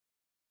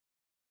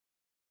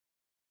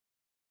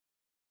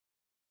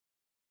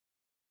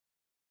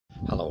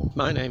Hello,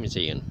 my name is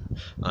Ian.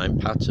 I'm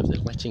part of the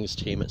lettings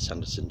team at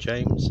Sanderson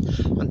James,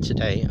 and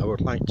today I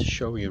would like to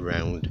show you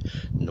around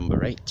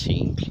number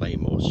 18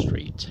 Clamore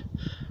Street.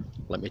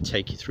 Let me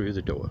take you through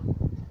the door.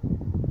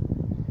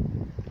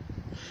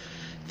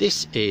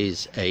 This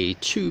is a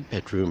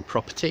 2-bedroom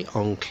property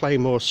on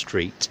Clamore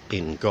Street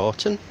in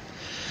Gorton,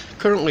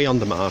 currently on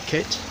the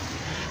market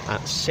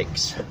at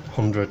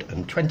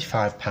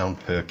 £625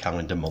 per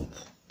calendar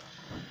month.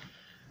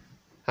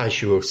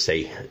 As you will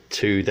see,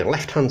 to the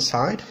left hand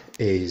side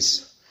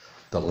is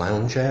the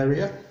lounge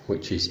area,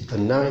 which is a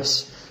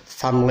nice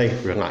family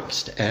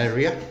relaxed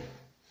area.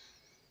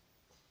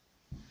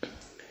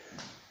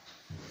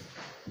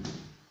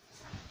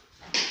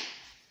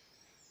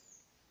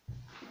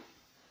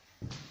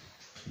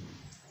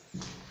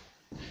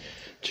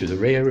 To the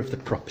rear of the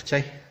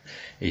property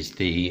is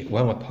the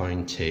well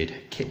appointed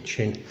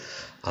kitchen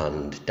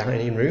and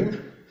dining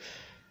room.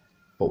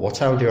 But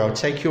what I'll do, I'll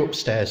take you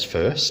upstairs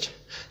first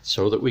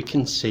so that we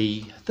can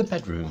see the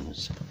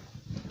bedrooms.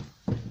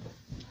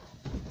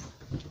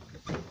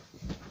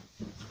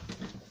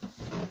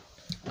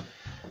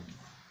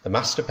 The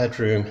master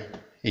bedroom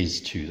is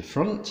to the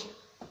front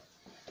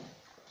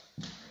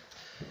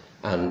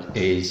and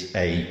is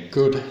a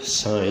good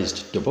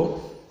sized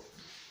double.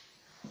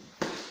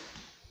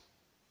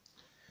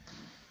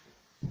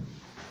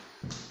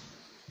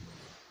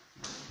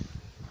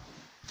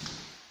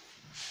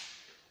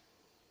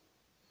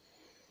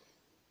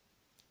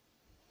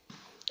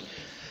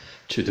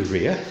 To the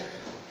rear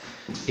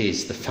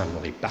is the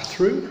family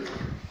bathroom,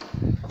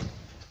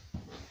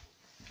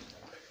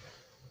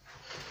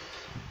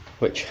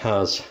 which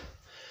has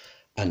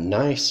a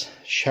nice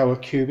shower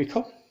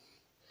cubicle,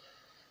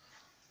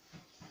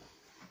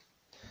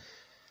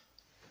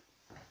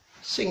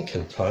 sink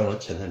and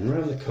toilet, and then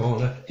round the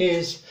corner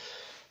is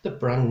the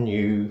brand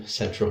new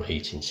central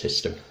heating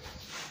system.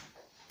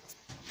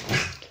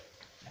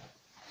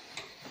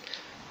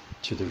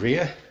 To the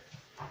rear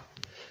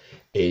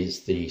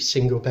is the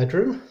single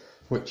bedroom,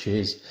 which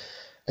is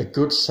a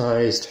good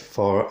sized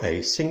for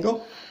a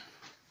single,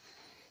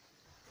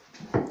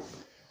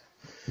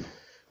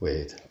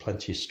 with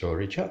plenty of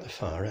storage at the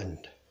far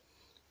end.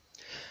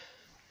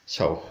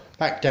 So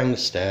back down the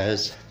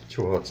stairs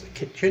towards the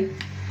kitchen.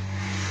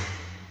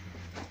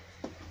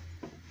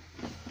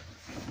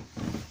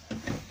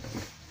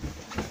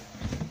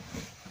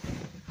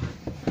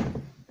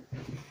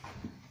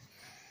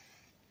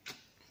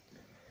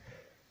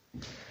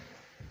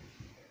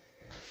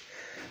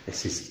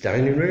 This is the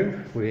dining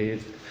room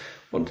with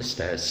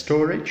understairs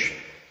storage,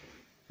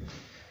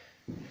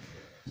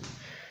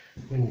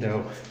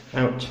 window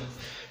out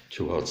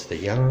towards the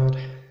yard,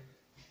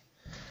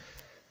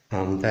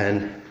 and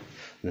then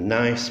the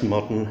nice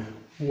modern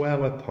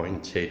well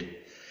appointed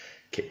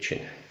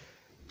kitchen.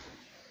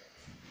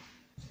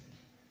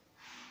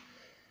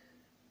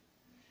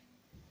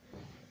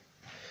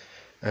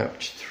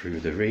 Out through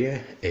the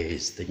rear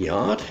is the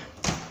yard,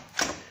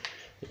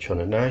 which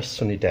on a nice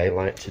sunny day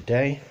like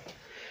today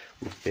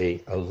would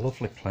be a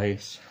lovely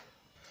place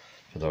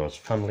for those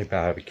family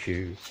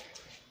barbecues.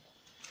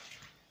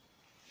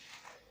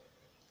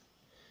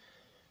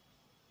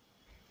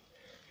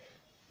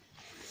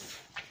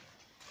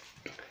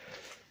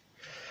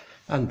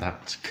 And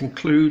that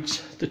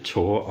concludes the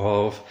tour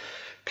of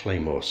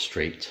Clamore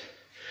Street.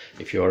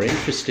 If you are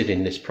interested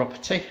in this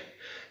property,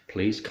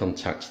 please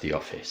contact the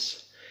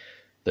office.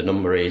 The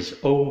number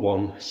is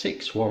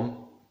 0161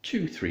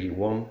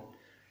 231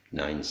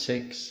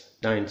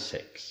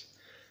 9696.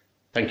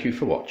 Thank you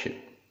for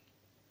watching.